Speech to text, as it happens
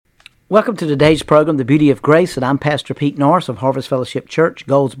Welcome to today's program, The Beauty of Grace, and I'm Pastor Pete Norris of Harvest Fellowship Church,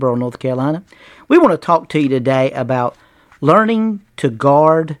 Goldsboro, North Carolina. We want to talk to you today about learning to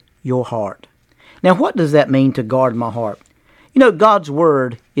guard your heart. Now, what does that mean, to guard my heart? You know, God's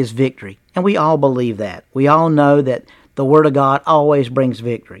Word is victory, and we all believe that. We all know that the Word of God always brings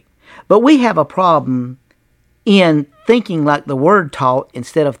victory. But we have a problem in thinking like the Word taught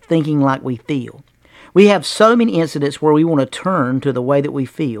instead of thinking like we feel. We have so many incidents where we want to turn to the way that we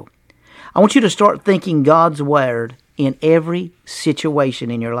feel. I want you to start thinking God's Word in every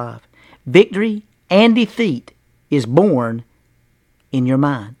situation in your life. Victory and defeat is born in your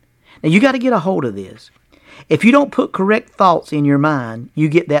mind. Now, you got to get a hold of this. If you don't put correct thoughts in your mind, you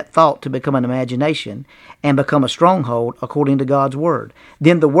get that thought to become an imagination and become a stronghold according to God's Word.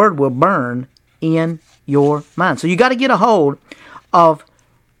 Then the Word will burn in your mind. So you got to get a hold of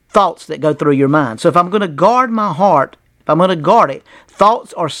thoughts that go through your mind. So if I'm going to guard my heart, if I'm going to guard it,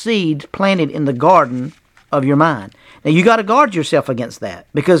 thoughts are seeds planted in the garden of your mind. Now, you got to guard yourself against that,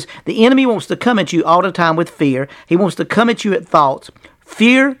 because the enemy wants to come at you all the time with fear. He wants to come at you at thoughts.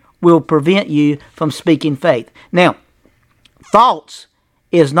 Fear will prevent you from speaking faith. Now, thoughts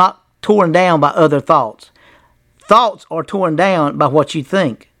is not torn down by other thoughts. Thoughts are torn down by what you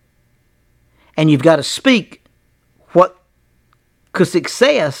think. And you've got to speak because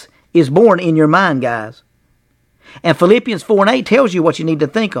success is born in your mind, guys. And Philippians 4:8 tells you what you need to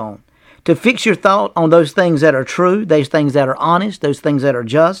think on. To fix your thought on those things that are true, those things that are honest, those things that are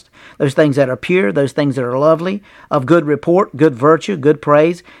just, those things that are pure, those things that are lovely, of good report, good virtue, good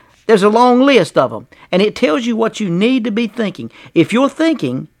praise. There's a long list of them. And it tells you what you need to be thinking. If your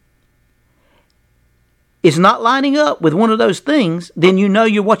thinking is not lining up with one of those things, then you know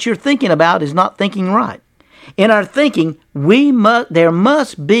what you're thinking about is not thinking right. In our thinking, there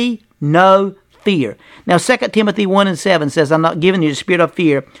must be no fear. Now, 2 Timothy 1:7 says, I'm not giving you the spirit of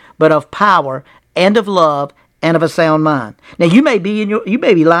fear, but of power and of love and of a sound mind. Now, you may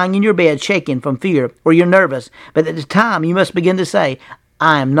be lying in your bed shaking from fear, or you're nervous, but at the time you must begin to say,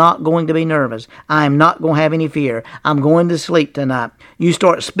 I am not going to be nervous. I am not going to have any fear. I'm going to sleep tonight. You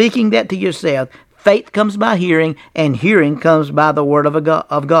start speaking that to yourself. Faith comes by hearing, and hearing comes by the word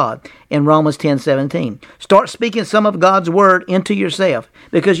of God in Romans 10:17. Start speaking some of God's word into yourself,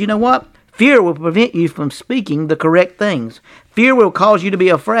 because you know what? Fear will prevent you from speaking the correct things. Fear will cause you to be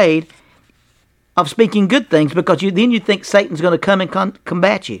afraid of speaking good things, because then you think Satan's going to come and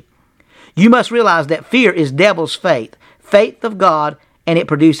combat you. You must realize that fear is devil's faith. Faith of God, and it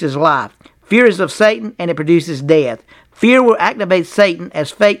produces life. Fear is of Satan, and it produces death. Fear will activate Satan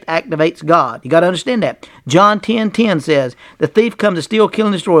as faith activates God. You got to understand that. John 10:10 says, the thief comes to steal, kill,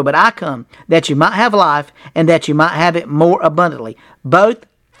 and destroy, but I come that you might have life, and that you might have it more abundantly. Both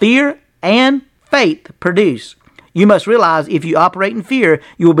fear and faith produce. You must realize if you operate in fear,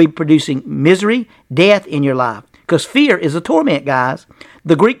 you will be producing misery, death in your life. Because fear is a torment, guys.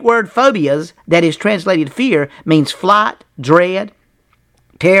 The Greek word phobias, that is translated fear, means flight, dread,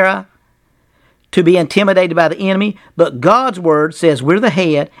 terror, to be intimidated by the enemy. But God's word says we're the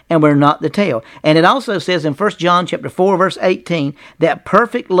head and we're not the tail. And it also says in 1 John chapter 4, verse 18, that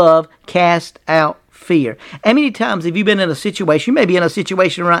perfect love casts out fear. How many times have you been in a situation, you may be in a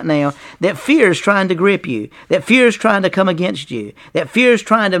situation right now, that fear is trying to grip you, that fear is trying to come against you, that fear is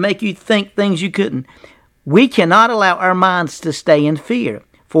trying to make you think things you couldn't? We cannot allow our minds to stay in fear.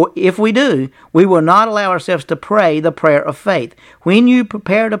 For if we do, we will not allow ourselves to pray the prayer of faith. When you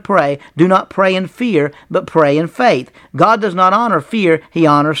prepare to pray, do not pray in fear, but pray in faith. God does not honor fear, He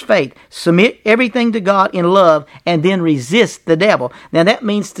honors faith. Submit everything to God in love, and then resist the devil. Now that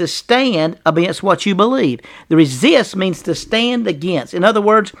means to stand against what you believe. The resist means to stand against. In other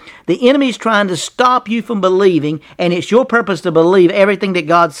words, the enemy is trying to stop you from believing, and it's your purpose to believe everything that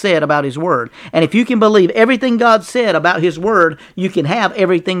God said about His Word. And if you can believe everything God said about His Word, you can have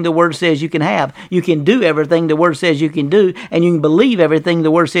everything the Word says you can have. You can do everything the Word says you can do, and you can believe everything the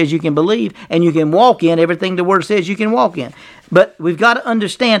Word says you can believe, and you can walk in everything the Word says you can walk in. But we've got to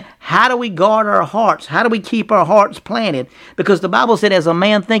understand, how do we guard our hearts? How do we keep our hearts planted? Because the Bible said, as a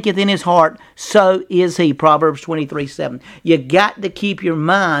man thinketh in his heart, so is he. Proverbs 23:7. You got to keep your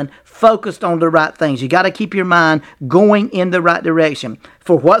mind focused on the right things. You got to keep your mind going in the right direction.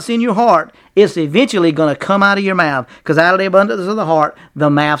 For what's in your heart is eventually going to come out of your mouth, because out of the abundance of the heart, the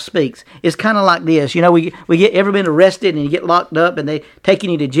mouth speaks. It's kind of like this. You know, we get ever been arrested and you get locked up and they taking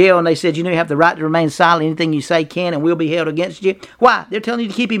you to jail, and they said, you know, you have the right to remain silent. Anything you say can and will be held against you. Why? They're telling you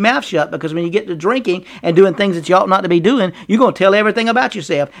to keep your mouth shut, because when you get to drinking and doing things that you ought not to be doing, you're going to tell everything about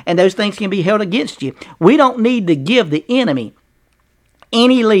yourself, and those things can be held against you. We don't need to give the enemy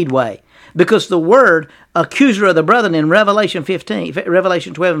any leadway. Because the word accuser of the brethren in Revelation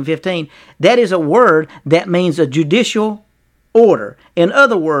 12 and 15, that is a word that means a judicial order. In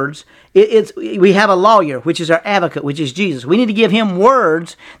other words, we have a lawyer, which is our advocate, which is Jesus. We need to give him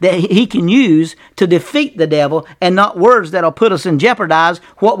words that he can use to defeat the devil, and not words that'll put us and jeopardize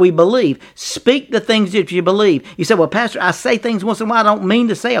what we believe. Speak the things that you believe. You say, well, Pastor, I say things once in a while. I don't mean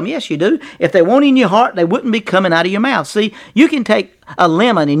to say them. Yes, you do. If they weren't in your heart, they wouldn't be coming out of your mouth. See, you can take a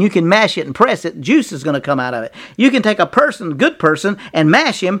lemon and you can mash it and press it. Juice is going to come out of it. You can take a good person, and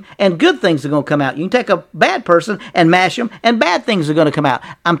mash him, and good things are going to come out. You can take a bad person and mash him, and bad things are going to come out.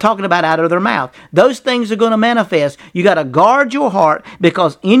 I'm talking about out of their mouth. Those things are going to manifest. You got to guard your heart,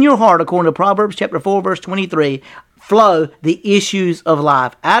 because in your heart, according to Proverbs chapter 4, verse 23, flow the issues of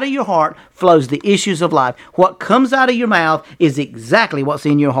life. Out of your heart flows the issues of life. What comes out of your mouth is exactly what's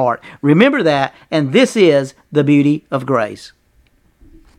in your heart. Remember that, and this is the beauty of grace.